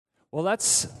Well,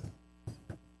 let's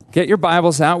get your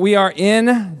Bibles out. We are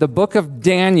in the book of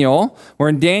Daniel. We're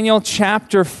in Daniel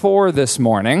chapter 4 this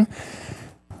morning.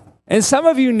 And some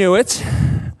of you knew it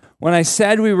when I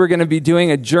said we were going to be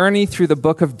doing a journey through the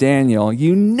book of Daniel.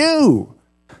 You knew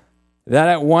that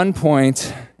at one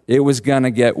point it was going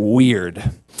to get weird.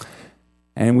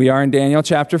 And we are in Daniel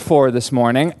chapter 4 this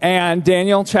morning. And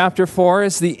Daniel chapter 4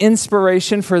 is the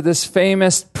inspiration for this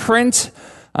famous print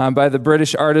by the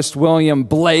British artist William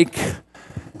Blake.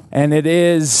 And it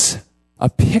is a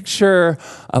picture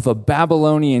of a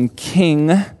Babylonian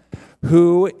king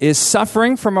who is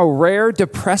suffering from a rare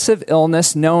depressive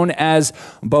illness known as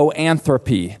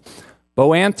boanthropy.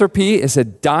 Boanthropy is a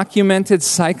documented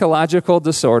psychological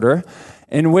disorder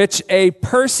in which a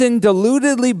person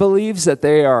deludedly believes that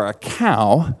they are a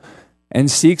cow and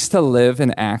seeks to live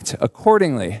and act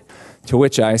accordingly. To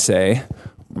which I say,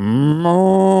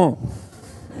 moo.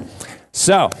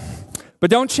 So, but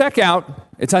don't check out.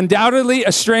 It's undoubtedly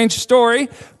a strange story,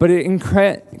 but it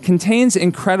contains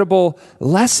incredible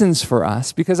lessons for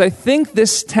us because I think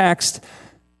this text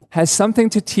has something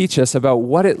to teach us about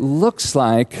what it looks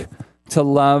like to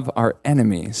love our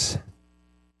enemies.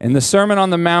 In the Sermon on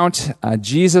the Mount,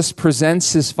 Jesus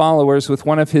presents his followers with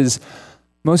one of his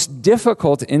most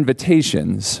difficult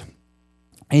invitations.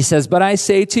 He says, "But I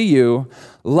say to you,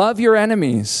 love your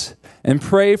enemies and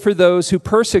pray for those who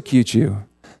persecute you,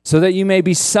 so that you may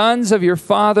be sons of your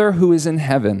Father who is in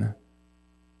heaven.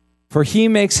 For he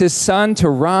makes his sun to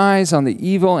rise on the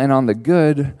evil and on the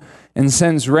good, and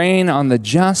sends rain on the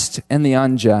just and the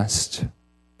unjust.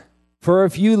 For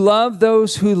if you love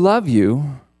those who love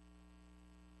you,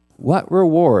 what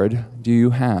reward do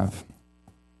you have?"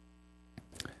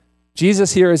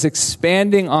 Jesus here is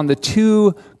expanding on the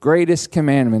two greatest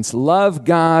commandments, love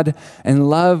God and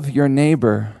love your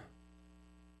neighbor.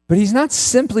 But he's not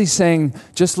simply saying,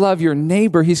 just love your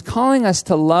neighbor. He's calling us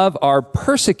to love our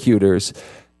persecutors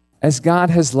as God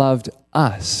has loved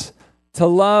us. To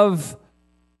love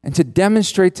and to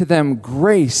demonstrate to them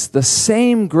grace, the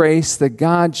same grace that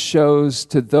God shows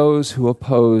to those who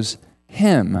oppose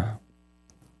him.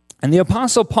 And the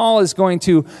Apostle Paul is going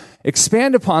to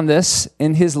expand upon this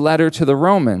in his letter to the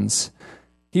Romans.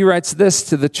 He writes this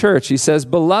to the church. He says,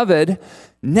 "Beloved,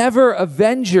 never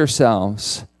avenge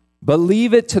yourselves, but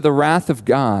leave it to the wrath of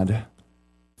God.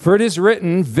 For it is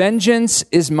written, 'Vengeance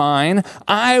is mine,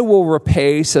 I will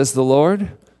repay,' says the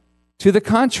Lord. To the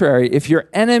contrary, if your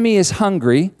enemy is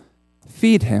hungry,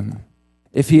 feed him.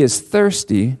 If he is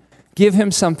thirsty, give him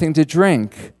something to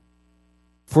drink.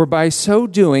 For by so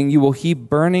doing, you will heap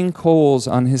burning coals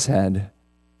on his head.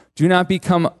 Do not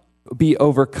be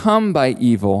overcome by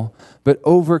evil, but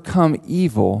overcome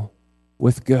evil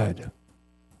with good."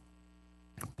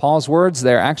 Paul's words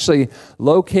there actually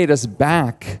locate us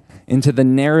back into the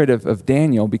narrative of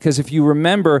Daniel, because if you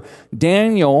remember,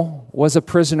 Daniel was a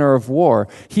prisoner of war.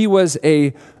 He was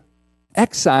an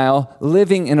exile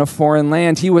living in a foreign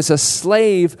land. He was a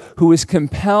slave who was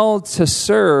compelled to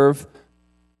serve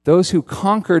those who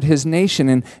conquered his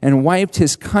nation and wiped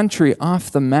his country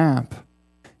off the map.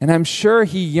 And I'm sure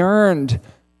he yearned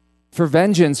for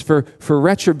vengeance, for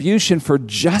retribution, for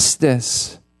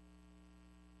justice.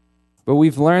 But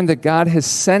we've learned that God has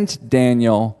sent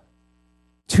Daniel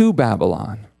to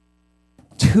Babylon,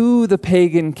 to the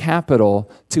pagan capital,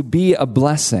 to be a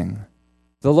blessing.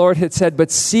 The Lord had said,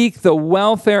 "But seek the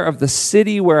welfare of the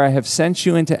city where I have sent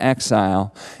you into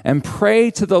exile, and pray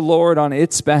to the Lord on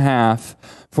its behalf,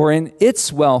 for in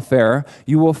its welfare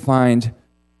you will find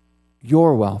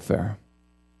your welfare."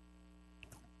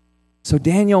 So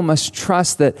Daniel must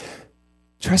trust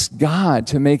God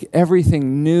to make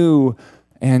everything new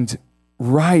and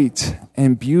right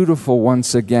and beautiful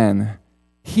once again.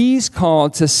 He's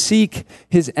called to seek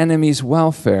his enemy's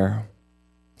welfare,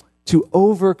 to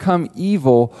overcome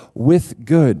evil with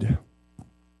good.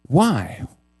 Why?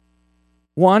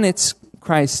 One, it's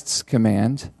Christ's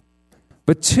command.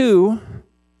 But two,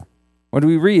 what do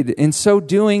we read? "In so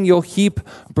doing, you'll heap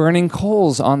burning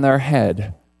coals on their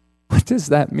head." What does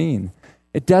that mean?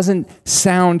 It doesn't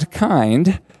sound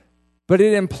kind, but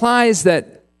it implies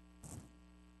that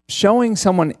showing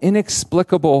someone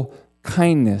inexplicable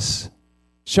kindness,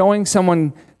 showing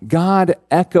someone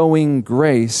God-echoing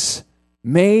grace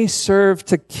may serve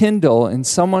to kindle in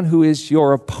someone who is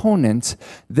your opponent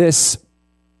this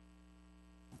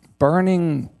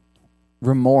burning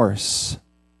remorse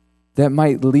that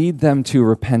might lead them to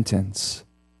repentance.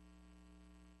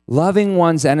 Loving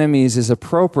one's enemies is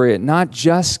appropriate, not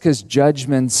just because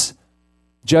judgment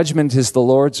is the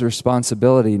Lord's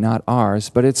responsibility, not ours,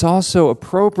 but it's also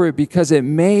appropriate because it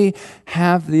may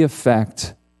have the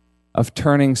effect of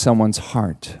turning someone's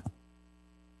heart.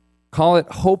 call it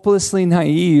hopelessly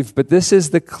naive, but this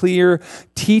is the clear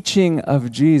teaching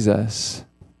of Jesus.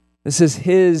 This is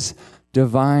his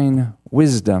divine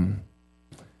wisdom,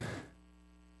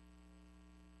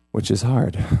 which is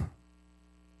hard.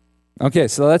 Okay,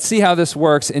 so let's see how this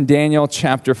works in Daniel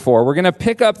chapter 4. We're going to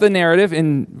pick up the narrative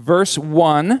in verse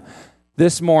 1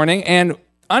 this morning, and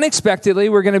unexpectedly,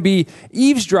 we're going to be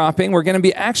eavesdropping. We're going to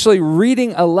be actually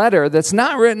reading a letter that's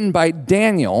not written by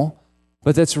Daniel,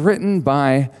 but that's written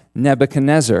by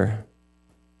Nebuchadnezzar.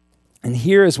 And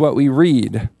here is what we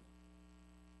read.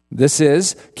 This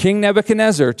is King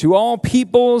Nebuchadnezzar, to all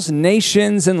peoples,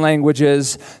 nations, and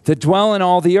languages that dwell in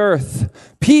all the earth,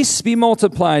 peace be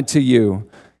multiplied to you.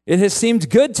 It has seemed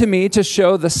good to me to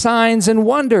show the signs and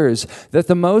wonders that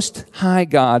the Most High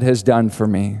God has done for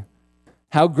me.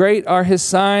 How great are his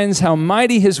signs, how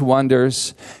mighty his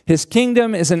wonders. His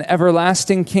kingdom is an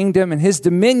everlasting kingdom, and his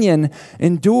dominion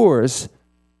endures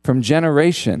from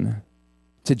generation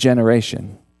to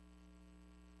generation.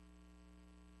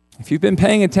 If you've been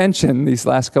paying attention these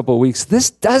last couple of weeks, this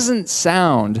doesn't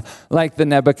sound like the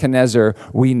Nebuchadnezzar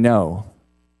we know.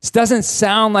 This doesn't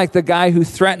sound like the guy who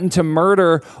threatened to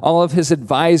murder all of his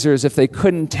advisors if they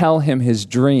couldn't tell him his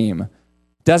dream.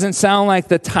 Doesn't sound like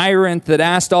the tyrant that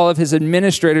asked all of his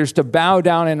administrators to bow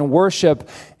down and worship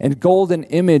a golden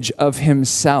image of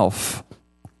himself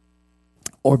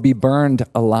or be burned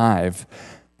alive.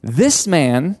 This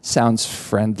man sounds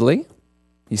friendly.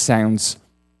 He sounds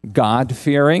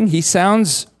God-fearing. He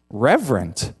sounds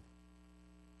reverent.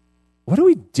 What do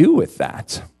we do with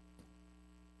that?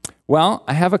 Well,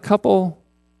 I have a couple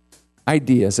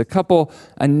ideas, a couple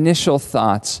initial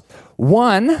thoughts.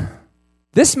 One,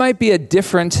 this might be a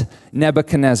different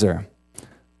Nebuchadnezzar.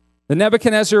 The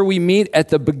Nebuchadnezzar we meet at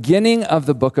the beginning of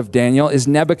the book of Daniel is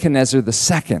Nebuchadnezzar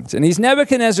II. And he's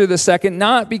Nebuchadnezzar II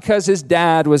not because his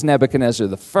dad was Nebuchadnezzar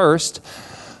I,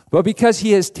 but because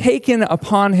he has taken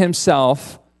upon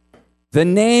himself the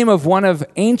name of one of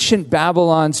ancient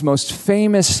Babylon's most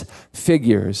famous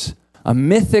figures, a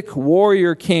mythic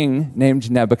warrior king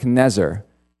named Nebuchadnezzar.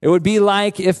 It would be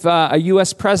like if a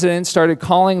U.S. president started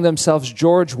calling themselves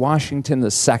George Washington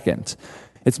II.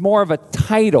 It's more of a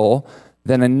title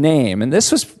than a name. And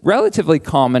this was relatively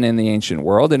common in the ancient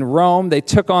world. In Rome, they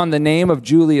took on the name of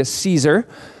Julius Caesar,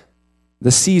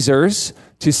 the Caesars,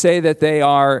 to say that they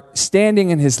are standing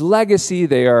in his legacy,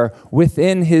 they are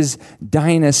within his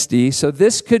dynasty. So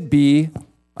this could be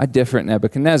a different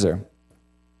Nebuchadnezzar.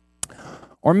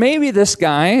 Or maybe this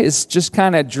guy is just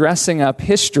kind of dressing up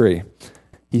history.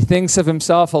 He thinks of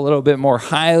himself a little bit more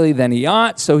highly than he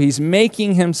ought, so he's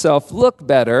making himself look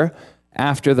better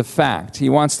after the fact. He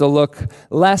wants to look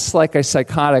less like a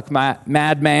psychotic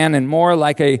madman and more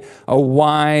like a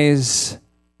wise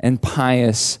and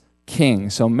pious king.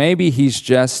 So maybe he's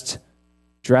just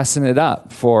dressing it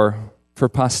up for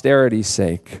posterity's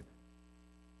sake.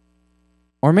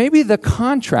 Or maybe the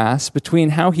contrast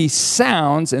between how he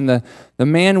sounds and the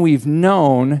man we've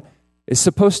known is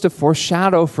supposed to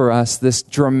foreshadow for us this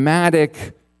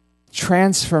dramatic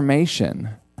transformation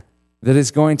that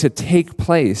is going to take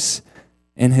place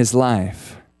in his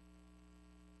life.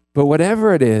 But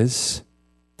whatever it is,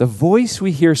 the voice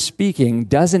we hear speaking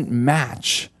doesn't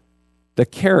match the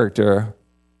character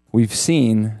we've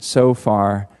seen so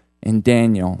far in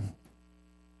Daniel.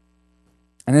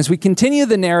 And as we continue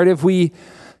the narrative, we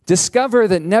discover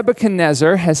that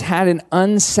Nebuchadnezzar has had an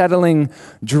unsettling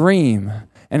dream.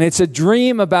 And it's a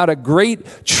dream about a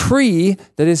great tree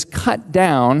that is cut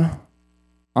down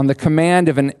on the command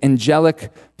of an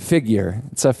angelic figure.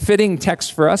 It's a fitting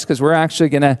text for us because we're actually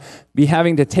going to be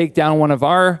having to take down one of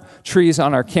our trees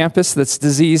on our campus that's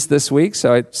diseased this week,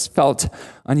 so it felt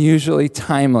unusually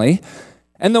timely.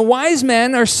 And the wise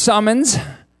men are summoned,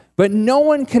 but no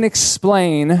one can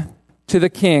explain to the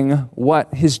king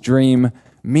what his dream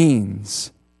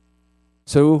means.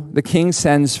 So the king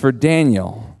sends for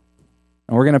Daniel.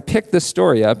 And we're going to pick this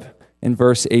story up in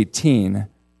verse 18.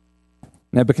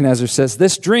 Nebuchadnezzar says,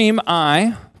 "This dream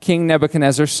I, King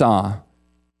Nebuchadnezzar, saw.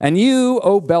 And you,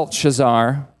 O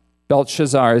Belshazzar,"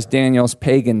 Belshazzar is Daniel's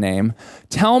pagan name,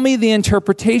 "tell me the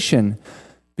interpretation,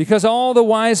 because all the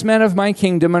wise men of my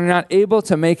kingdom are not able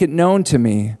to make it known to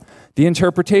me, the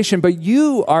interpretation, but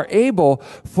you are able,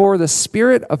 for the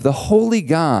spirit of the holy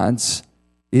gods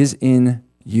is in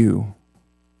you."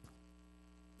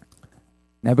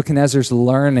 Nebuchadnezzar's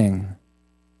learning.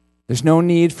 There's no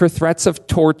need for threats of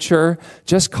torture.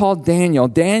 Just call Daniel.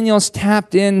 Daniel's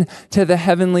tapped in to the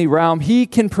heavenly realm. He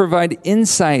can provide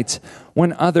insight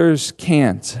when others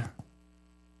can't.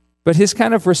 But his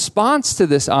kind of response to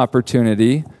this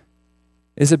opportunity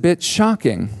is a bit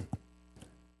shocking.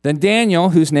 Then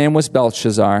Daniel, whose name was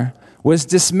Belshazzar, was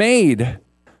dismayed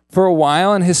for a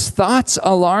while, and his thoughts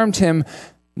alarmed him.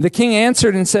 The king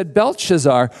answered and said,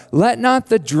 Belshazzar, let not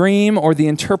the dream or the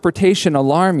interpretation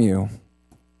alarm you.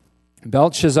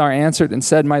 Belshazzar answered and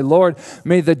said, my lord,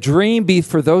 may the dream be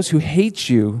for those who hate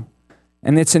you,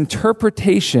 and its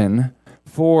interpretation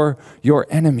for your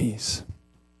enemies.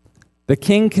 The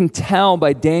king can tell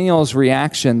by Daniel's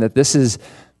reaction that this is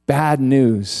bad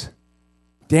news.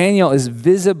 Daniel is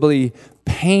visibly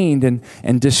pained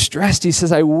and distressed. He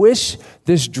says, I wish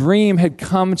this dream had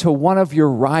come to one of your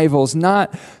rivals,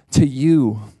 not to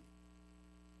you.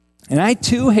 And I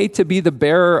too hate to be the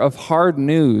bearer of hard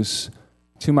news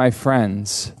to my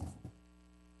friends.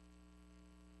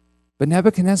 But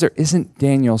Nebuchadnezzar isn't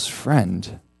Daniel's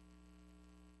friend.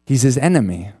 He's his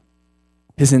enemy,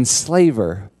 his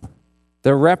enslaver,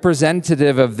 the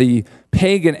representative of the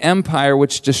pagan empire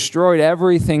which destroyed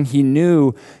everything he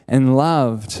knew and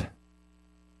loved.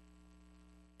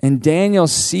 And Daniel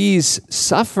sees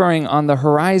suffering on the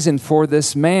horizon for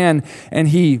this man, and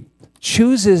he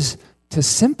chooses to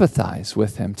sympathize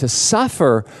with him, to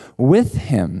suffer with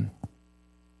him.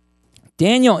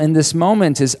 Daniel in this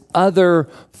moment is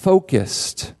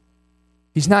other-focused.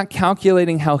 He's not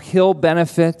calculating how he'll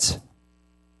benefit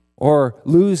or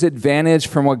lose advantage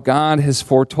from what God has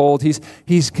foretold.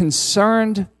 He's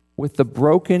concerned with the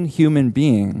broken human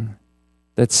being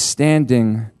that's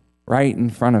standing right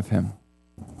in front of him.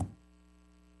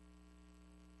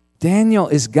 Daniel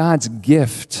is God's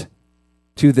gift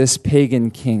to this pagan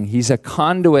king. He's a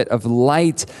conduit of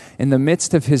light in the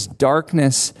midst of his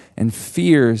darkness and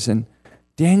fears. And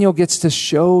Daniel gets to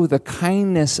show the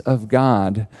kindness of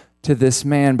God to this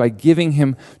man by giving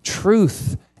him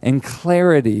truth and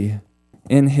clarity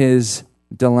in his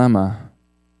dilemma.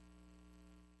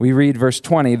 We read verse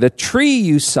 20, the tree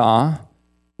you saw,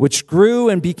 which grew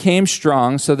and became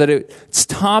strong so that its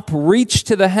top reached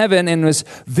to the heaven and was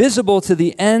visible to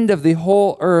the end of the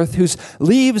whole earth, whose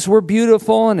leaves were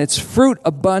beautiful and its fruit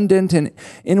abundant, and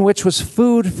in which was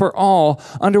food for all,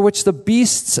 under which the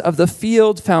beasts of the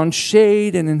field found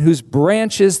shade, and in whose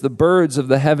branches the birds of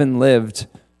the heaven lived.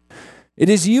 It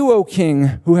is you, O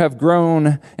king, who have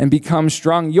grown and become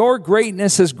strong. Your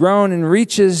greatness has grown and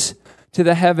reaches to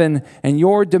the heaven, and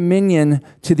your dominion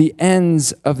to the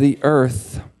ends of the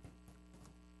earth.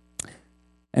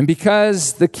 And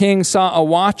because the king saw a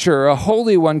watcher, a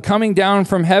holy one, coming down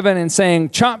from heaven and saying,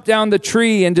 chop down the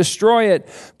tree and destroy it,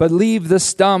 but leave the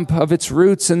stump of its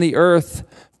roots in the earth,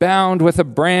 bound with a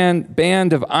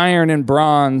band of iron and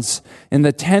bronze in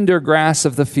the tender grass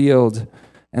of the field,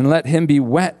 and let him be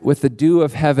wet with the dew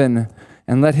of heaven,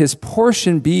 and let his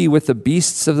portion be with the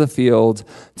beasts of the field,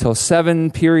 till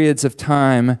 7 periods of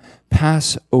time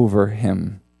pass over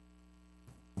him.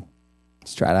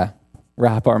 Let's try to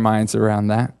wrap our minds around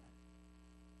that.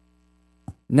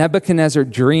 Nebuchadnezzar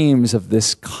dreams of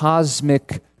this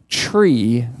cosmic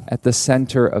tree at the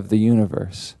center of the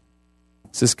universe.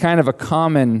 This is kind of a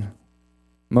common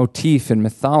motif in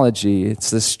mythology. It's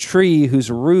this tree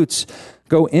whose roots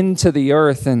go into the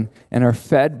earth and are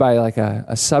fed by like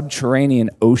a subterranean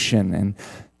ocean, and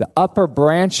the upper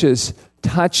branches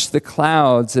touch the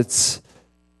clouds.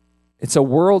 It's a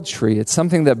world tree. It's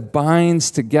something that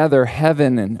binds together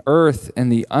heaven and earth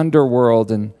and the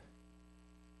underworld. And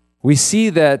we see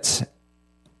that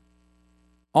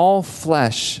all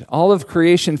flesh, all of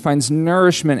creation finds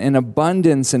nourishment and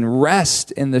abundance and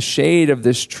rest in the shade of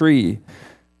this tree.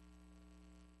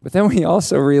 But then we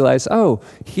also realize,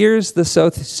 here's the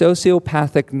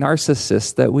sociopathic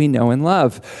narcissist that we know and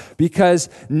love. Because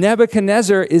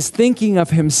Nebuchadnezzar is thinking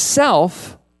of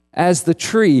himself as the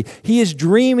tree. He is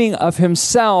dreaming of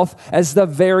himself as the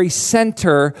very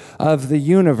center of the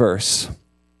universe,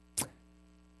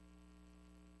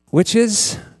 which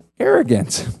is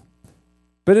arrogant.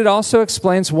 But it also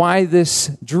explains why this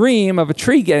dream of a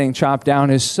tree getting chopped down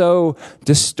is so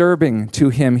disturbing to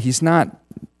him. He's not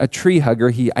a tree hugger.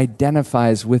 He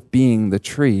identifies with being the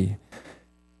tree.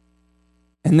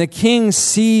 And the king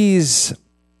sees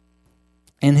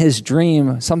in his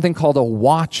dream something called a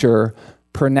watcher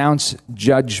pronounce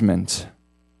judgment.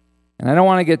 And I don't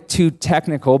want to get too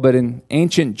technical, but in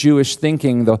ancient Jewish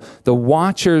thinking, the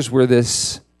watchers were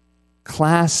this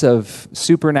class of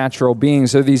supernatural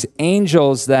beings. They're these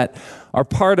angels that are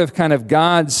part of kind of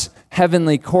God's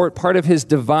heavenly court, part of his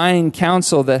divine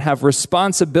council that have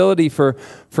responsibility for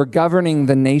governing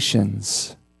the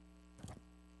nations.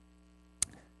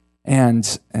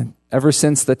 And ever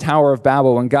since the Tower of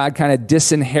Babel, when God kind of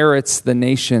disinherits the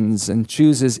nations and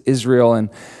chooses Israel,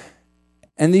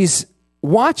 and these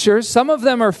watchers, some of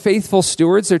them are faithful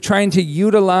stewards. They're trying to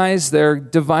utilize their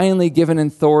divinely given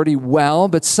authority well,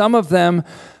 but some of them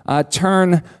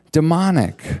turn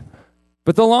demonic.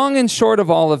 But the long and short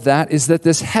of all of that is that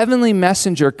this heavenly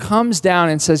messenger comes down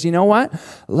and says, you know what?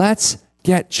 Let's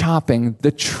get chopping.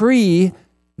 The tree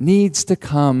needs to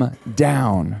come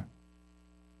down.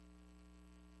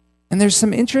 And there's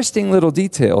some interesting little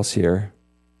details here.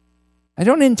 I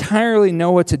don't entirely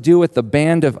know what to do with the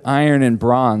band of iron and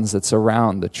bronze that's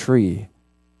around the tree.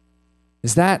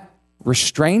 Is that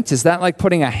restraint? Is that like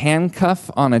putting a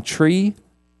handcuff on a tree?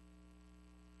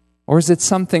 Or is it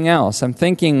something else? I'm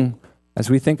thinking, as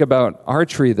we think about our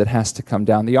tree that has to come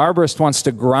down, the arborist wants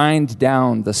to grind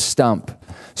down the stump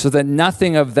so that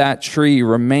nothing of that tree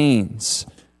remains.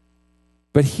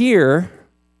 But here,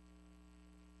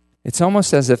 it's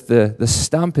almost as if the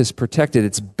stump is protected.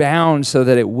 It's bound so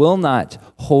that it will not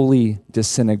wholly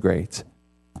disintegrate.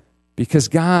 Because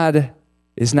God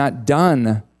is not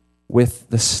done with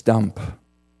the stump.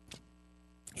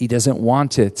 He doesn't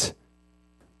want it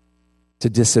to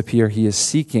disappear. He is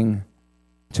seeking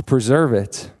to preserve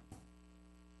it.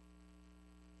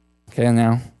 Okay,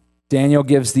 now Daniel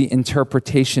gives the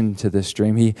interpretation to this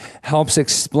dream. He helps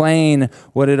explain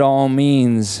what it all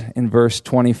means in verse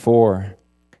 24.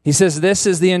 He says, "This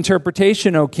is the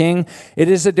interpretation, O king. It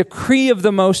is a decree of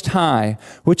the Most High,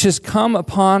 which has come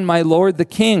upon my lord the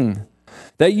king,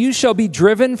 that you shall be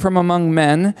driven from among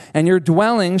men, and your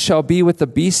dwelling shall be with the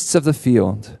beasts of the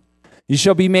field. You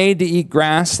shall be made to eat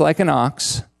grass like an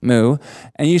ox, and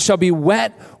you shall be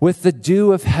wet with the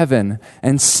dew of heaven,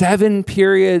 and 7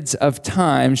 periods of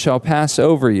time shall pass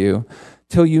over you,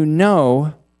 till you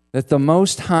know that the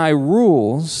Most High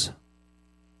rules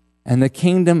the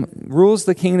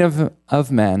kingdom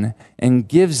of men, and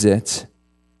gives it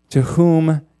to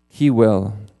whom he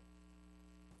will.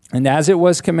 And as it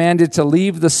was commanded to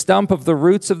leave the stump of the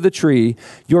roots of the tree,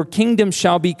 your kingdom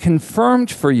shall be confirmed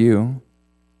for you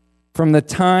from the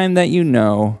time that you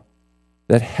know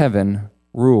that heaven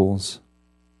rules."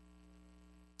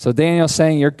 So Daniel's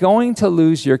saying, you're going to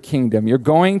lose your kingdom. You're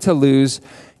going to lose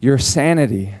your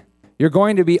sanity. You're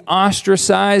going to be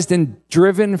ostracized and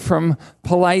driven from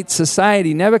polite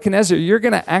society. Nebuchadnezzar, you're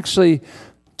going to actually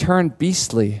turn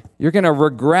beastly. You're going to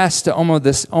regress to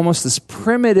almost this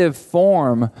primitive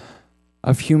form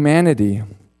of humanity.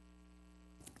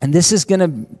 And this is going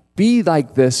to be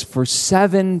like this for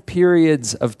 7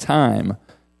 periods of time.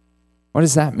 What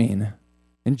does that mean?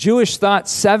 In Jewish thought,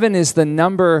 7 is the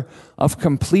number of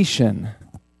completion.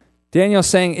 Daniel's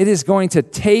saying it is going to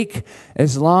take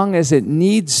as long as it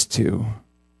needs to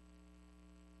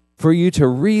for you to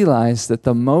realize that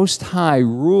the Most High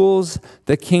rules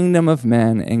the kingdom of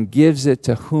men and gives it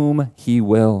to whom he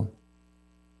will.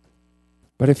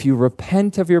 But if you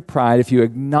repent of your pride, if you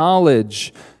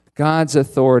acknowledge God's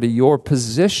authority, your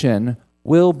position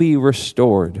will be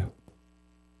restored.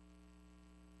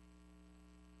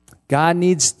 God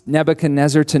needs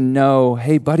Nebuchadnezzar to know,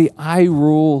 hey, buddy, I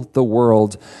rule the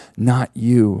world, not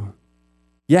you.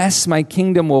 Yes, my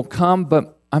kingdom will come,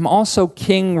 but I'm also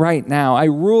king right now. I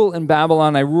rule in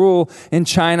Babylon. I rule in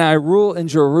China. I rule in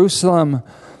Jerusalem.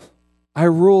 I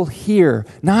rule here.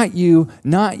 Not you,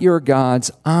 not your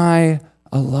gods. I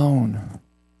alone.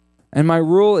 And my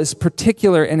rule is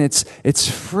particular and it's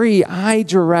free. I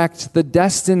direct the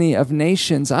destiny of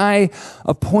nations. I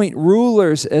appoint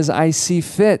rulers as I see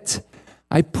fit.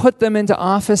 I put them into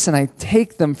office and I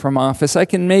take them from office. I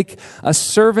can make a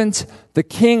servant the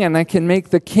king and I can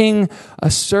make the king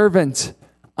a servant.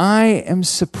 I am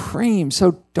supreme.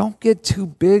 So don't get too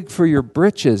big for your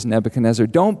britches, Nebuchadnezzar.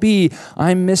 Don't be,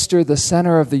 I'm Mr. the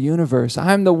center of the universe.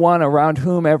 I'm the one around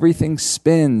whom everything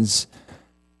spins.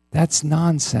 That's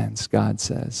nonsense, God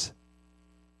says.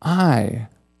 I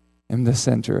am the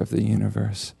center of the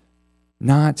universe,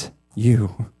 not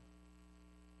you.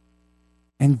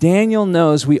 And Daniel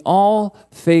knows we all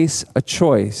face a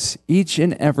choice, each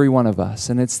and every one of us.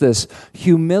 And it's this: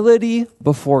 humility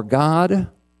before God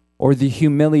or the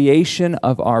humiliation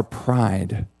of our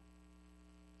pride.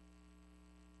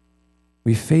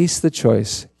 We face the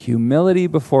choice, humility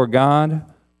before God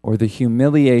or the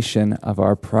humiliation of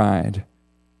our pride.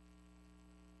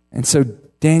 And so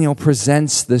Daniel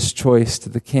presents this choice to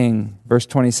the king. Verse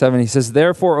 27, he says,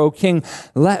 "Therefore, O king,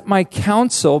 let my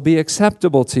counsel be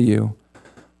acceptable to you.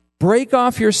 Break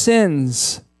off your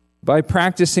sins by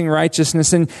practicing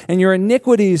righteousness and your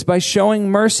iniquities by showing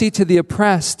mercy to the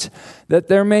oppressed, that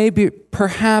there may be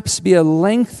perhaps be a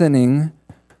lengthening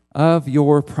of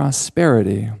your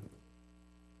prosperity."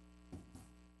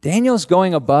 Daniel's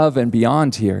going above and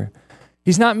beyond here.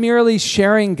 He's not merely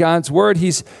sharing God's word,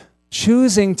 he's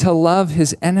choosing to love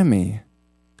his enemy.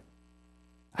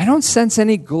 I don't sense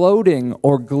any gloating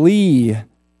or glee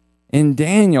in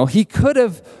Daniel. He could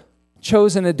have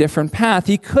chosen a different path.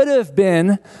 He could have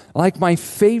been like my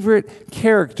favorite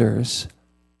characters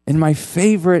in my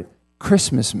favorite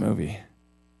Christmas movie,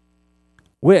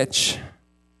 which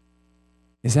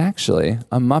is actually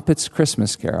A Muppet's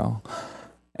Christmas Carol.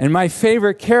 And my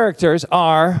favorite characters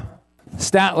are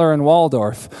Statler and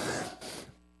Waldorf,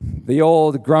 the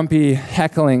old grumpy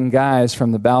heckling guys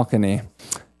from the balcony.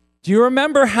 Do you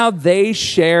remember how they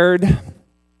shared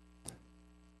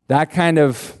that kind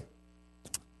of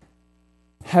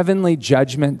heavenly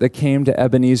judgment that came to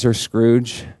Ebenezer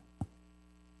Scrooge?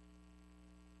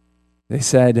 They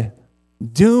said,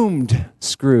 "Doomed,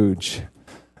 Scrooge.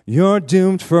 You're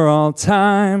doomed for all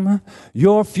time.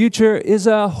 Your future is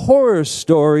a horror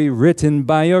story written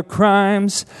by your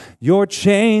crimes. Your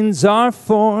chains are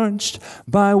forged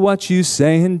by what you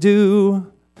say and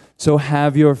do. So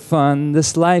have your fun.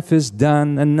 This life is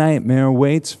done. A nightmare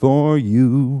waits for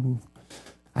you."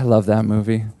 I love that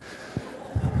movie.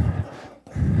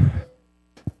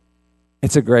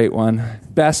 It's a great one.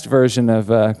 Best version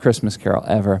of Christmas Carol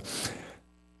ever.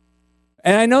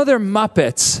 And I know they're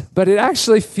Muppets, but it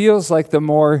actually feels like the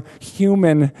more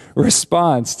human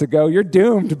response to go, "You're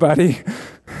doomed, buddy."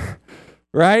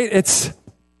 Right?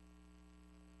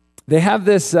 They have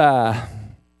this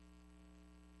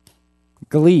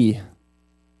glee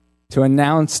to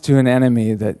announce to an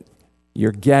enemy that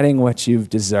you're getting what you've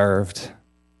deserved.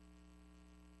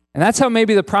 And that's how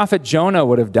maybe the prophet Jonah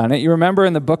would have done it. You remember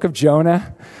in the book of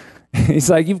Jonah? He's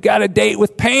like, "You've got a date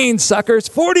with pain, suckers.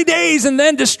 40 days and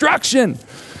then destruction."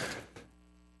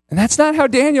 And that's not how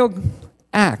Daniel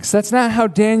acts. That's not how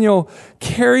Daniel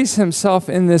carries himself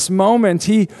in this moment.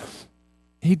 He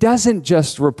doesn't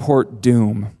just report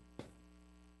doom.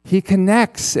 He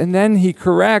connects and then he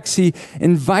corrects. He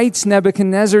invites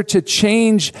Nebuchadnezzar to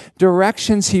change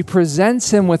directions. He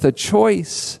presents him with a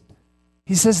choice.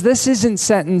 He says, "This isn't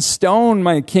set in stone,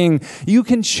 my king. You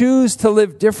can choose to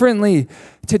live differently,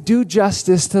 to do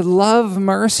justice, to love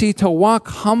mercy, to walk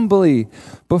humbly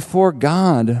before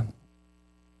God."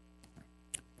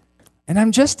 And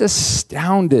I'm just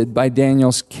astounded by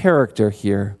Daniel's character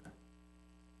here.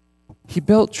 He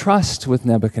built trust with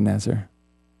Nebuchadnezzar.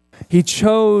 He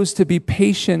chose to be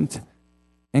patient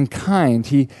and kind.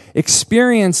 He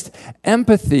experienced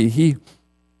empathy. He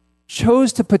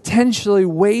chose to potentially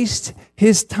waste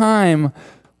his time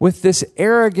with this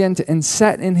arrogant and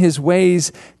set in his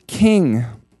ways king.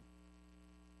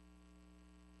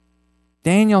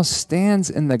 Daniel stands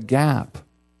in the gap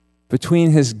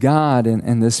between his God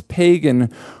and this pagan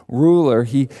ruler.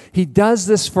 He does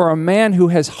this for a man who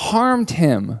has harmed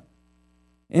him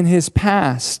in his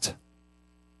past.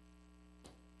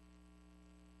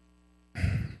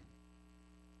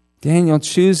 Daniel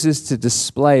chooses to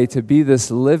display, to be this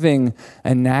living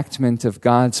enactment of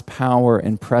God's power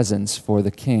and presence for the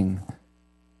king.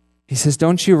 He says,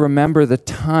 "Don't you remember the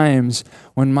times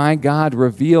when my God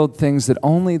revealed things that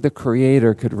only the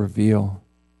Creator could reveal?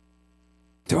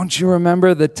 Don't you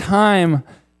remember the time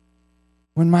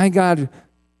when my God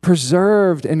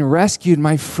preserved and rescued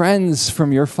my friends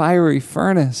from your fiery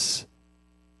furnace?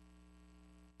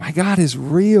 My God is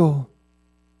real."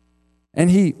 And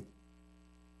he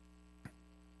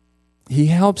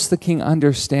helps the king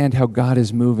understand how God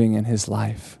is moving in his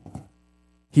life.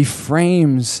 He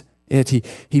frames it.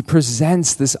 He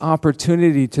presents this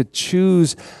opportunity to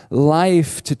choose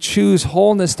life, to choose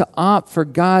wholeness, to opt for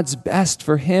God's best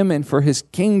for him and for his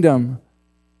kingdom.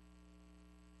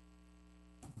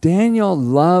 Daniel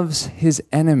loves his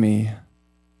enemy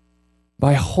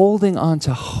by holding on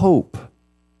to hope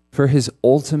for his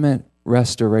ultimate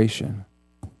restoration.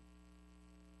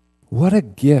 What a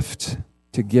gift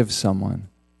to give someone.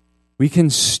 We can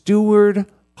steward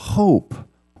hope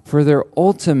for their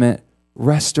ultimate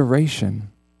restoration.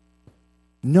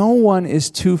 No one is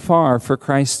too far for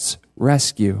Christ's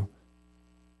rescue.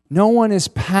 No one is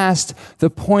past the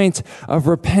point of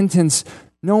repentance.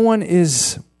 No one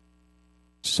is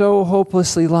so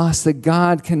hopelessly lost that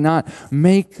God cannot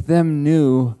make them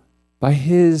new by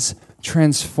his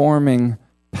transforming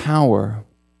power.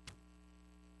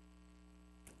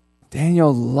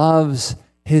 Daniel loves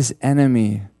his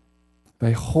enemy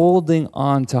by holding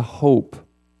on to hope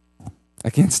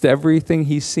against everything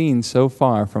he's seen so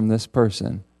far from this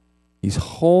person. He's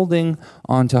holding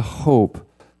on to hope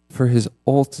for his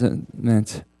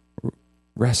ultimate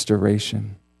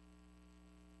restoration.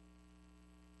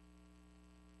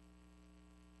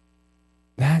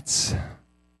 That's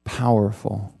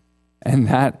powerful, and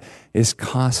that is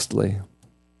costly.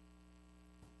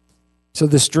 So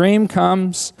this dream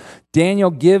comes, Daniel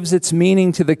gives its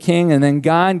meaning to the king, and then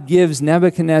God gives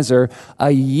Nebuchadnezzar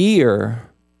a year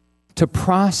to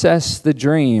process the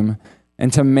dream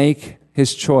and to make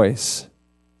his choice.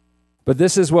 But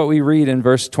this is what we read in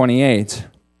verse 28.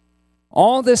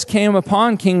 All this came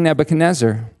upon King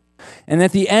Nebuchadnezzar, and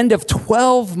at the end of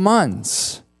 12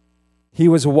 months, he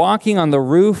was walking on the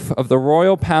roof of the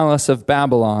royal palace of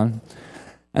Babylon,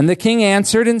 and the king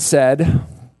answered and said,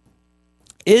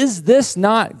 "Is this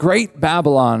not great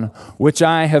Babylon, which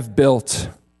I have built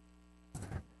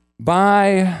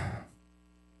by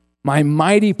my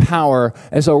mighty power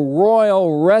as a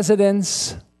royal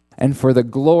residence and for the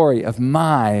glory of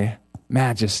my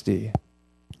majesty?"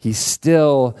 He's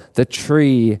still the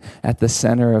tree at the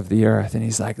center of the earth. And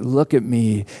he's like, look at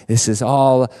me. This is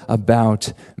all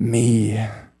about me.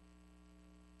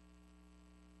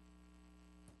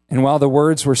 And while the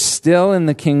words were still in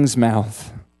the king's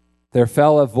mouth, there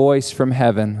fell a voice from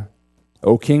heaven.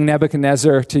 "O King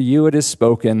Nebuchadnezzar, to you it is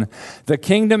spoken. The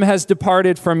kingdom has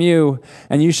departed from you,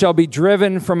 and you shall be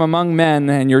driven from among men,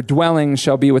 and your dwelling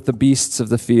shall be with the beasts of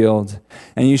the field.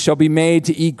 And you shall be made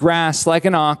to eat grass like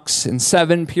an ox, and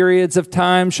 7 periods of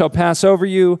time shall pass over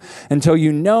you, until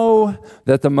you know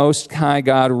that the Most High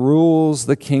God rules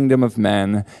the kingdom of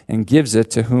men, and gives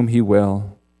it to whom he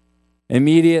will."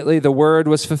 Immediately the word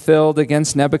was fulfilled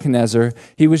against Nebuchadnezzar.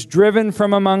 He was driven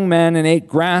from among men and ate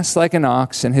grass like an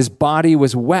ox, and his body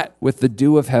was wet with the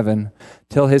dew of heaven,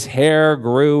 till his hair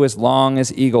grew as long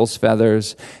as eagle's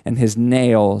feathers, and his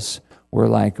nails were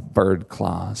like bird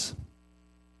claws.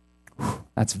 Whew,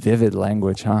 that's vivid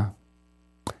language, huh?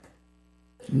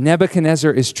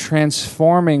 Nebuchadnezzar is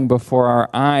transforming before our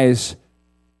eyes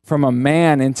from a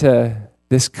man into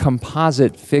this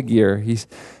composite figure.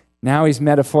 Now he's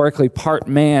metaphorically part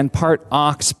man, part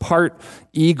ox, part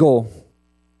eagle.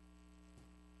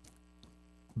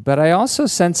 But I also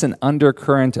sense an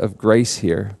undercurrent of grace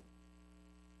here.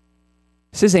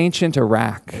 This is ancient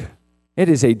Iraq. It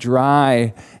is a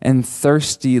dry and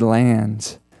thirsty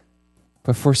land.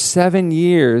 But for 7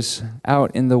 years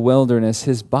out in the wilderness,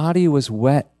 his body was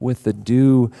wet with the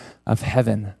dew of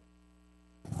heaven.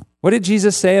 What did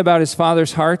Jesus say about his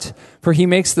Father's heart? For he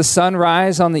makes the sun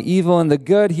rise on the evil and the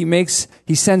good.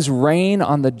 He sends rain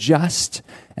on the just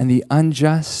and the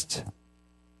unjust.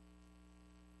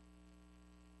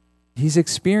 He's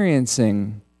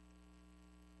experiencing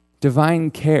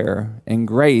divine care and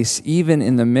grace even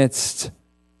in the midst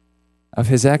of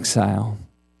his exile.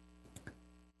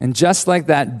 And just like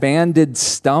that banded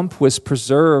stump was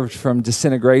preserved from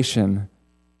disintegration,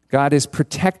 God is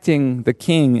protecting the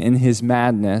king in his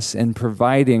madness and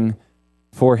providing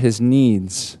for his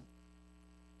needs.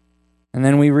 And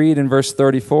then we read in verse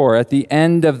 34, "At the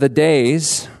end of the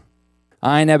days,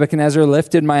 I, Nebuchadnezzar,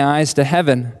 lifted my eyes to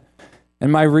heaven, and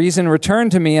my reason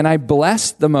returned to me, and I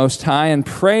blessed the Most High and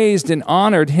praised and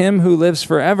honored him who lives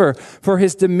forever. For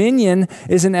his dominion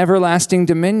is an everlasting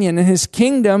dominion, and his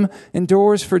kingdom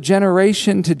endures for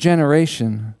generation to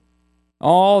generation.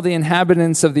 All the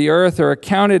inhabitants of the earth are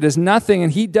accounted as nothing,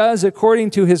 and he does according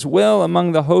to his will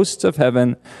among the hosts of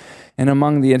heaven and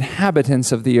among the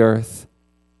inhabitants of the earth.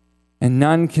 And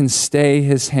none can stay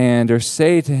his hand or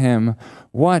say to him,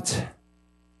 'What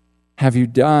have you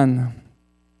done?'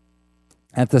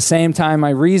 At the same time, my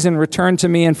reason returned to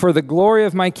me, and for the glory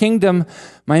of my kingdom,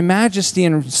 my majesty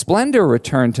and splendor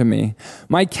returned to me.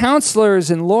 My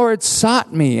counselors and lords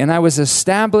sought me, and I was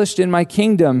established in my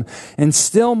kingdom, and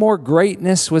still more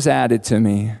greatness was added to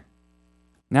me.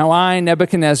 Now I,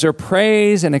 Nebuchadnezzar,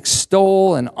 praise and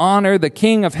extol and honor the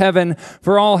King of heaven,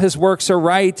 for all his works are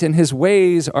right and his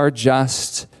ways are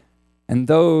just. And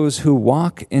those who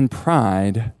walk in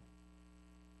pride,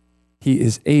 he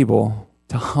is able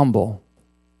to humble."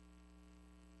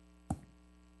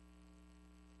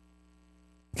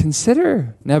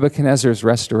 Consider Nebuchadnezzar's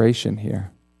restoration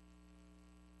here.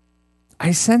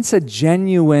 I sense a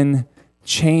genuine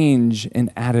change in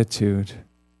attitude.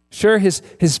 Sure, his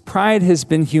pride has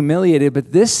been humiliated,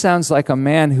 but this sounds like a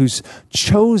man who's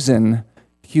chosen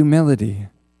humility.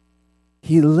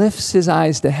 He lifts his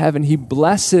eyes to heaven. He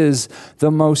blesses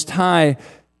the Most High.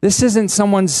 This isn't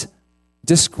someone's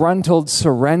disgruntled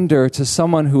surrender to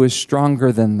someone who is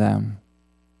stronger than them.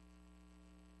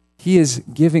 He is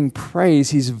giving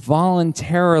praise. He's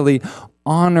voluntarily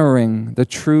honoring the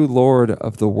true Lord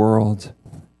of the world.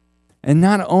 And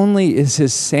not only is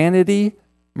his sanity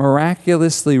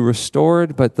miraculously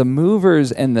restored, but the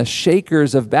movers and the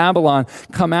shakers of Babylon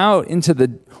come out into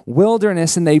the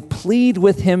wilderness and they plead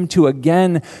with him to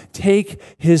again take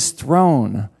his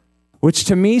throne, which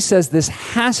to me says this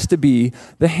has to be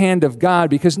the hand of God,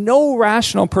 because no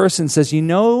rational person says, you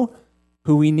know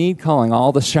who we need calling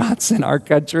all the shots in our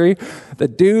country? The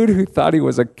dude who thought he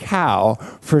was a cow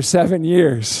for 7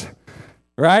 years,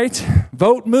 right?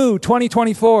 Vote Moo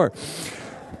 2024.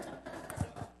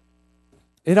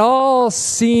 It all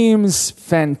seems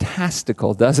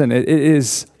fantastical, doesn't it?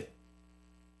 It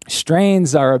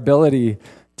strains our ability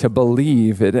to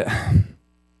believe it.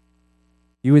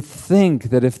 You would think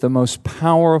that if the most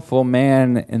powerful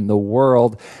man in the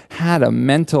world had a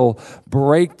mental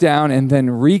breakdown and then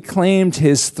reclaimed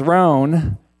his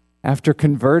throne after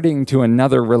converting to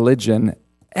another religion,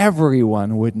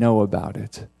 everyone would know about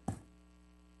it.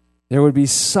 There would be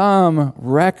some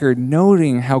record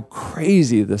noting how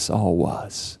crazy this all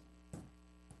was.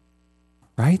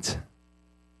 Right?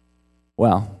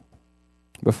 Well,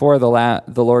 before the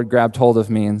Lord grabbed hold of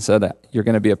me and said, "You're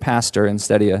going to be a pastor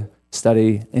instead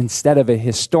of a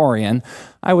historian,"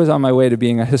 I was on my way to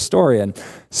being a historian.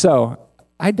 So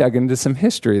I dug into some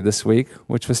history this week,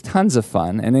 which was tons of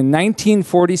fun. And in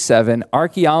 1947,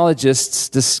 archaeologists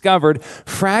discovered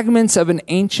fragments of an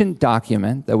ancient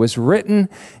document that was written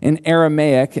in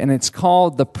Aramaic, and it's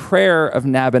called the Prayer of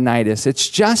Nabonidus. It's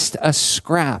just a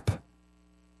scrap,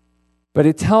 but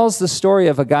it tells the story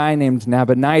of a guy named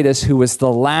Nabonidus who was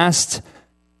the last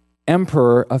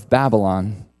emperor of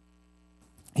Babylon.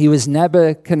 He was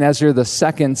Nebuchadnezzar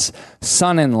II's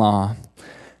son-in-law.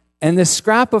 And this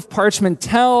scrap of parchment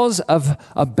tells of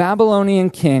a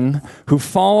Babylonian king who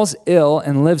falls ill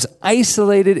and lives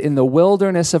isolated in the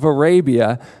wilderness of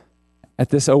Arabia at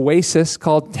this oasis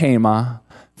called Tema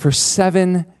for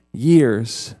 7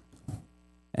 years.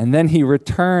 And then he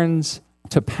returns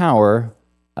to power,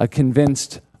 a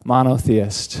convinced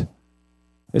monotheist.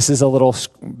 This is a little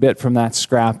bit from that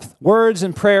scrap. Words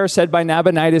and prayers said by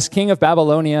Nabonidus, king of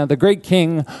Babylonia, the great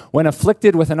king, when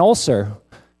afflicted with an ulcer,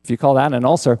 if you call that an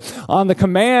ulcer, on the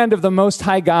command of the Most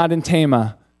High God in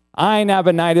Tema. I,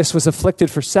 Nabonidus, was afflicted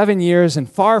for 7 years, and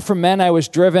far from men I was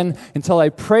driven until I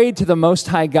prayed to the Most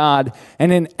High God,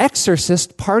 and an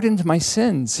exorcist pardoned my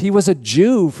sins. He was a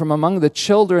Jew from among the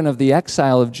children of the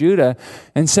exile of Judah,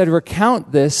 and said,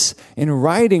 recount this in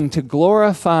writing to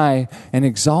glorify and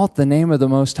exalt the name of the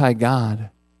Most High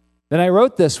God. Then I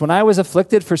wrote this, when I was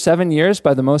afflicted for 7 years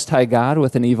by the Most High God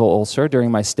with an evil ulcer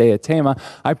during my stay at Tema,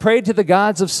 I prayed to the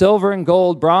gods of silver and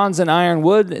gold, bronze and iron,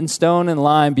 wood and stone and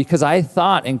lime, because I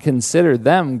thought and considered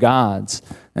them gods.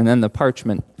 And then the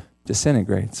parchment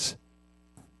disintegrates.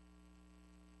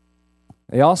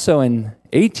 They also in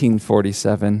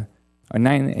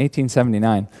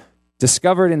 1879,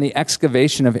 discovered in the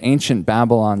excavation of ancient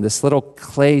Babylon this little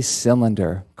clay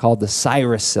cylinder called the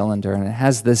Cyrus cylinder, and it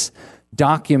has this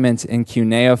document in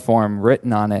cuneiform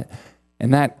written on it.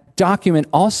 And that document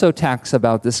also talks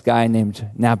about this guy named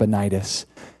Nabonidus.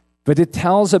 But it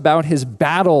tells about his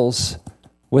battles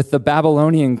with the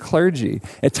Babylonian clergy.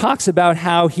 It talks about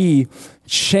how he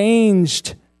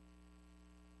changed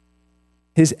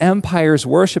his empire's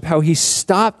worship, how he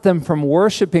stopped them from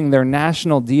worshiping their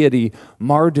national deity,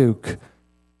 Marduk.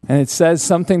 And it says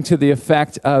something to the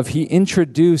effect of he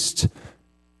introduced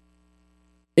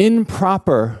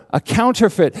a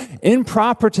counterfeit,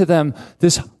 improper to them,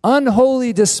 this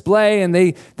unholy display, and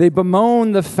they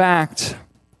bemoan the fact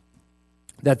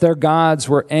that their gods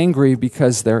were angry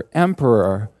because their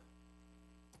emperor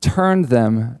turned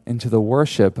them into the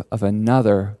worship of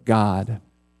another god,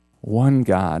 one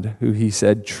God who he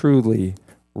said truly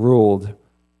ruled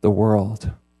the world.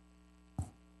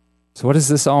 So what does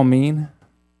this all mean?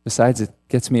 Besides, it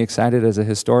gets me excited as a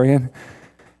historian.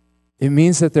 It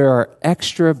means that there are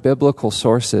extra biblical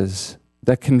sources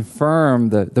that confirm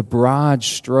the broad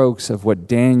strokes of what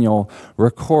Daniel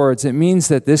records. It means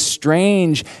that this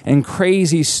strange and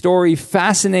crazy story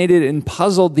fascinated and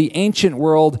puzzled the ancient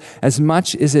world as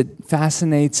much as it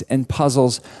fascinates and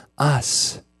puzzles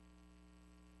us.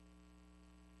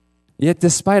 Yet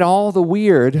despite all the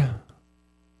weird,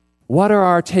 what are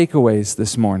our takeaways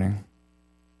this morning?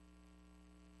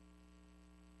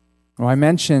 Well, I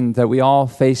mentioned that we all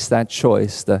face that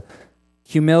choice, the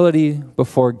humility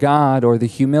before God or the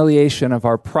humiliation of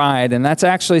our pride. And that's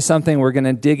actually something we're going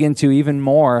to dig into even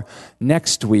more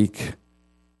next week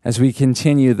as we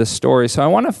continue the story. So I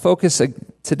want to focus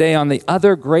today on the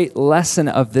other great lesson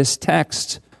of this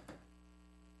text,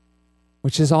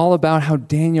 which is all about how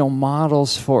Daniel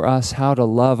models for us how to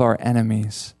love our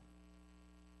enemies.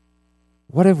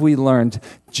 What have we learned?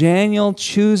 Daniel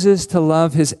chooses to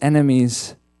love his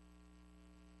enemies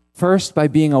first by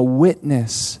being a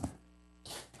witness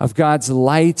of God's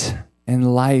light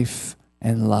and life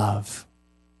and love.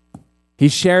 He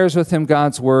shares with him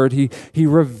God's word. He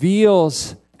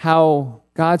reveals how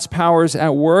God's power is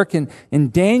at work in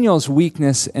Daniel's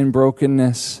weakness and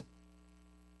brokenness.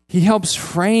 He helps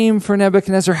frame for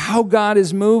Nebuchadnezzar how God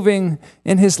is moving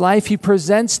in his life. He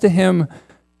presents to him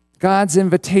God's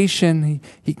invitation.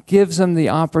 He gives him the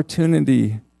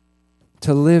opportunity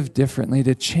to live differently,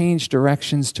 to change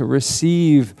directions, to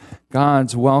receive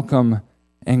God's welcome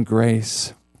and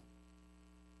grace.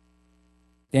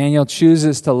 Daniel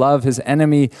chooses to love his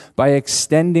enemy by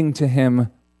extending to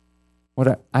him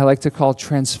what I like to call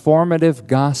transformative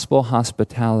gospel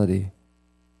hospitality.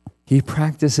 He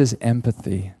practices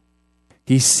empathy.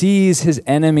 He sees his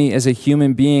enemy as a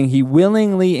human being. He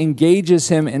willingly engages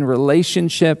him in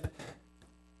relationship.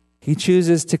 He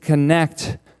chooses to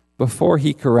connect before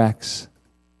he corrects.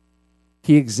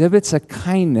 He exhibits a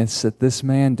kindness that this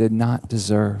man did not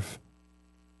deserve.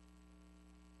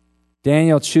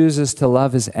 Daniel chooses to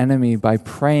love his enemy by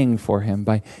praying for him,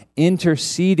 by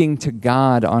interceding to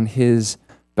God on his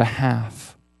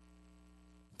behalf.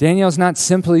 Daniel's not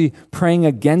simply praying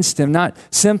against him, not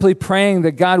simply praying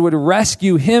that God would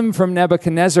rescue him from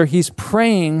Nebuchadnezzar. He's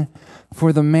praying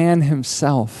for the man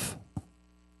himself.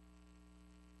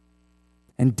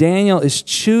 And Daniel is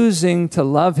choosing to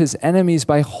love his enemies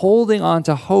by holding on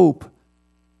to hope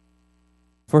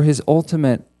for his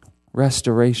ultimate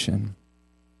restoration.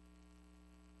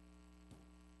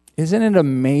 Isn't it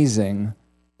amazing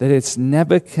that it's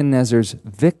Nebuchadnezzar's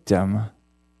victim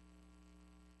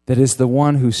that is the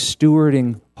one who's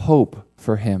stewarding hope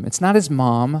for him? It's not his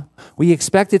mom. We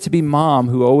expect it to be mom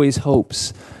who always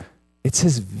hopes. It's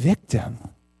his victim.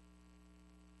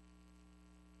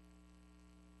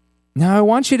 Now, I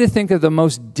want you to think of the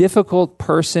most difficult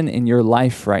person in your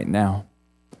life right now.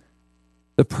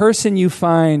 The person you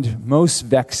find most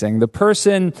vexing, the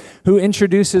person who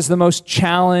introduces the most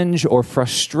challenge or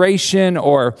frustration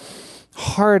or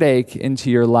heartache into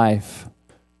your life.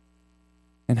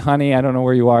 And honey, I don't know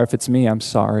where you are. If it's me, I'm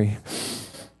sorry.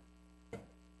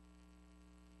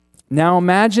 Now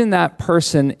imagine that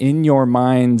person in your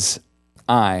mind's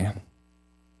eye.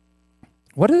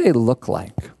 What do they look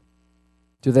like?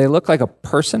 Do they look like a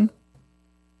person?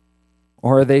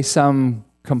 Or are they some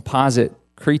composite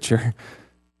creature?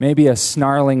 Maybe a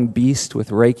snarling beast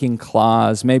with raking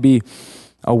claws. Maybe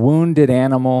a wounded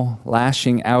animal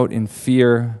lashing out in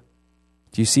fear.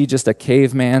 Do you see just a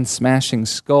caveman smashing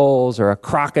skulls or a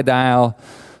crocodile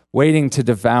waiting to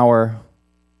devour?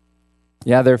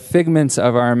 Yeah, they're figments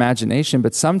of our imagination,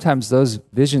 but sometimes those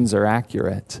visions are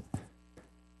accurate.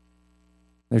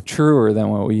 They're truer than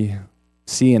what we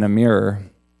see in a mirror.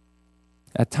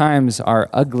 At times, our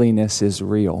ugliness is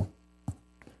real.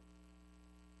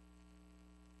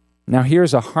 Now,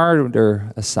 here's a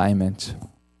harder assignment.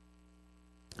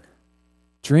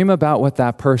 Dream about what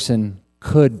that person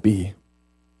could be.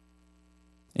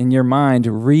 In your mind,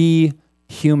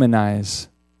 rehumanize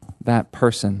that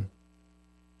person.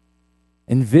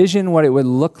 Envision what it would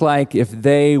look like if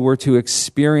they were to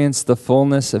experience the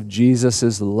fullness of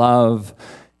Jesus' love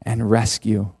and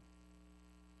rescue.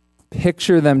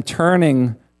 Picture them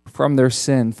turning from their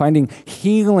sin, finding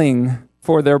healing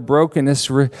for their brokenness,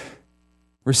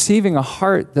 receiving a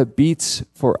heart that beats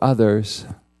for others,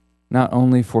 not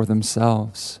only for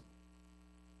themselves.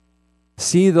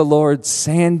 See the Lord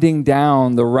sanding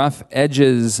down the rough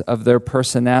edges of their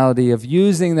personality, of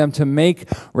using them to make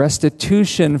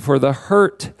restitution for the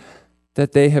hurt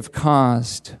that they have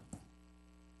caused.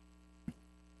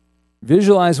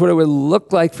 Visualize what it would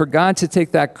look like for God to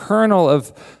take that kernel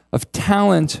of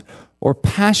talent or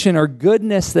passion or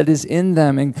goodness that is in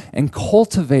them and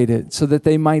cultivate it so that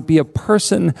they might be a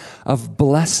person of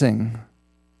blessing.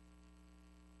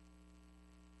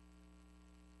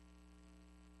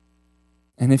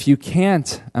 And if you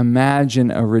can't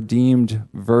imagine a redeemed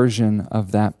version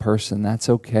of that person, that's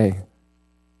okay.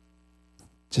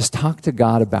 Just talk to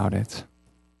God about it.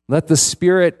 Let the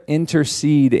Spirit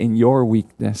intercede in your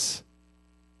weakness.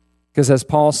 Because as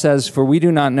Paul says, for we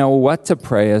do not know what to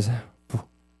pray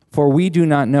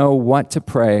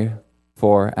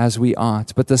for as we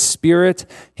ought, but the Spirit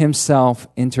himself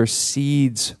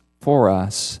intercedes for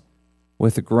us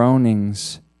with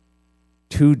groanings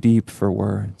too deep for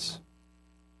words.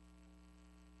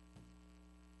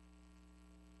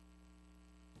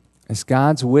 As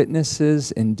God's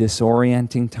witnesses in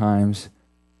disorienting times,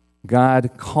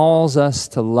 God calls us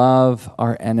to love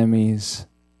our enemies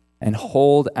and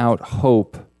hold out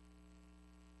hope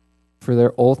for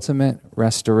their ultimate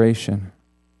restoration.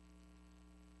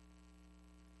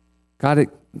 God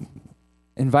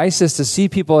invites us to see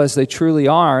people as they truly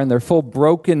are in their full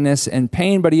brokenness and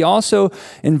pain, but he also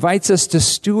invites us to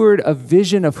steward a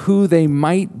vision of who they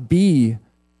might be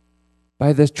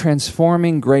by the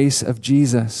transforming grace of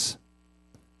Jesus.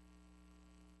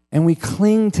 And we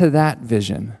cling to that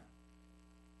vision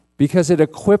because it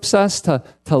equips us to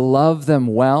love them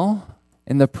well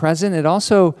in the present. It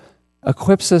also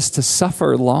equips us to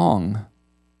suffer long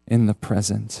in the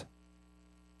present.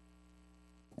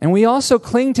 And we also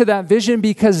cling to that vision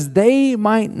because they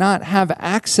might not have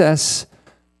access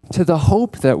to the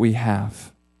hope that we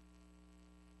have.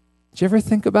 Did you ever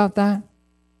think about that?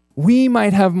 We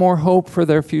might have more hope for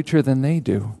their future than they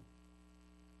do.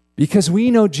 Because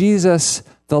we know Jesus,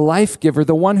 the life giver,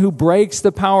 the one who breaks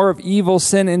the power of evil,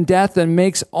 sin, and death and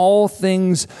makes all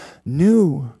things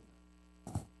new.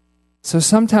 So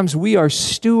sometimes we are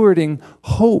stewarding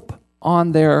hope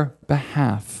on their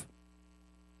behalf.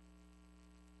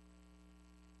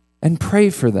 And pray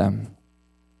for them.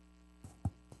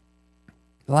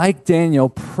 Like Daniel,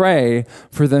 pray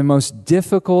for the most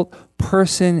difficult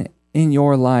person in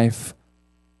your life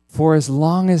for as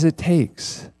long as it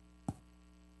takes.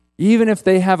 Even if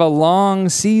they have a long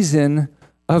season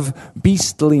of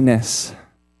beastliness.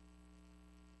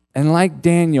 And like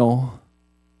Daniel,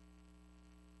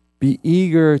 be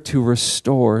eager to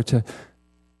restore, to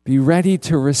be ready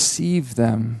to receive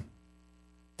them,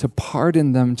 to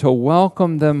pardon them, to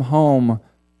welcome them home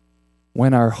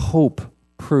when our hope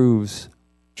proves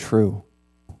true.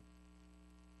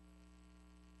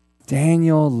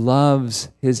 Daniel loves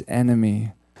his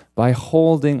enemy by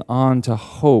holding on to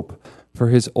hope for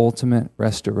his ultimate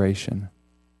restoration.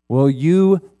 Will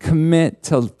you commit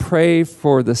to pray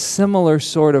for the similar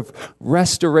sort of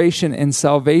restoration and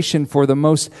salvation for the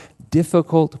most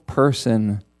difficult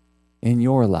person in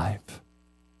your life?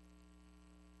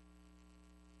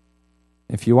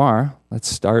 If you are, let's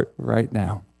start right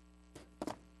now.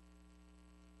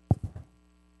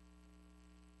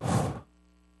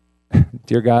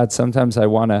 Dear God, sometimes I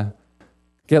want to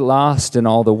get lost in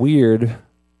all the weird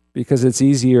because it's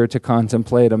easier to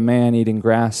contemplate a man eating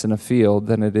grass in a field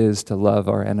than it is to love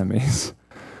our enemies.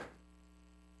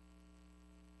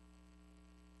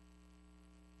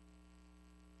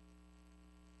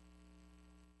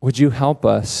 Would you help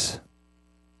us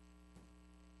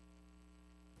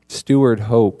steward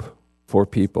hope for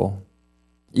people,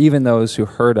 even those who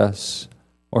hurt us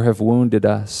or have wounded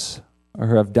us or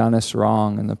who have done us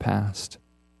wrong in the past?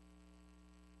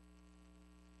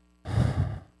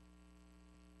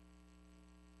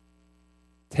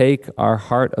 Take our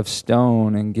heart of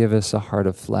stone and give us a heart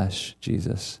of flesh,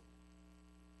 Jesus.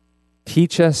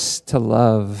 Teach us to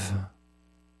love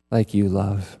like you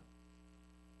love.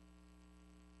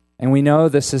 And we know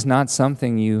this is not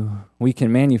something we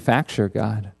can manufacture,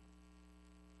 God.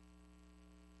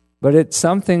 But it's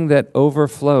something that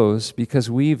overflows because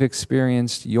we've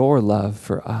experienced your love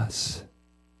for us.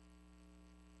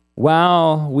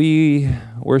 While we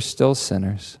were still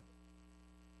sinners,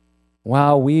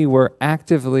 while we were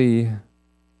actively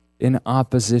in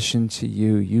opposition to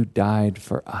you, you died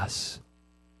for us.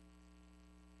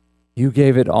 You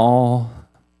gave it all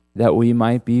that we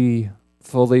might be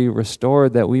fully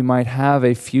restored, that we might have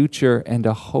a future and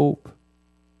a hope,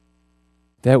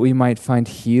 that we might find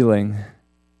healing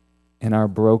in our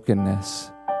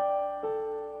brokenness.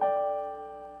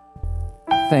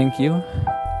 Thank you.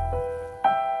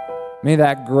 May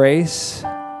that grace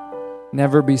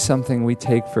never be something we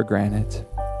take for granted.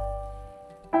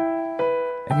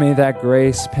 And may that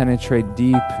grace penetrate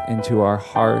deep into our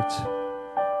heart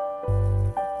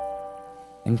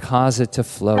and cause it to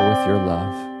flow with your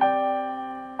love.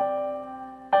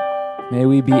 May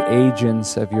we be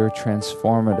agents of your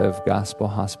transformative gospel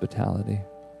hospitality.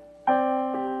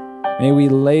 May we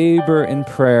labor in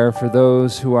prayer for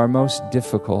those who are most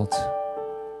difficult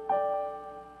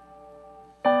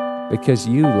because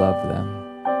you love them.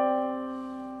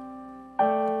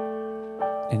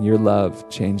 And your love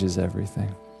changes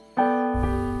everything.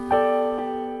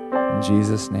 In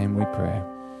Jesus' name we pray.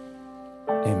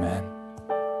 Amen.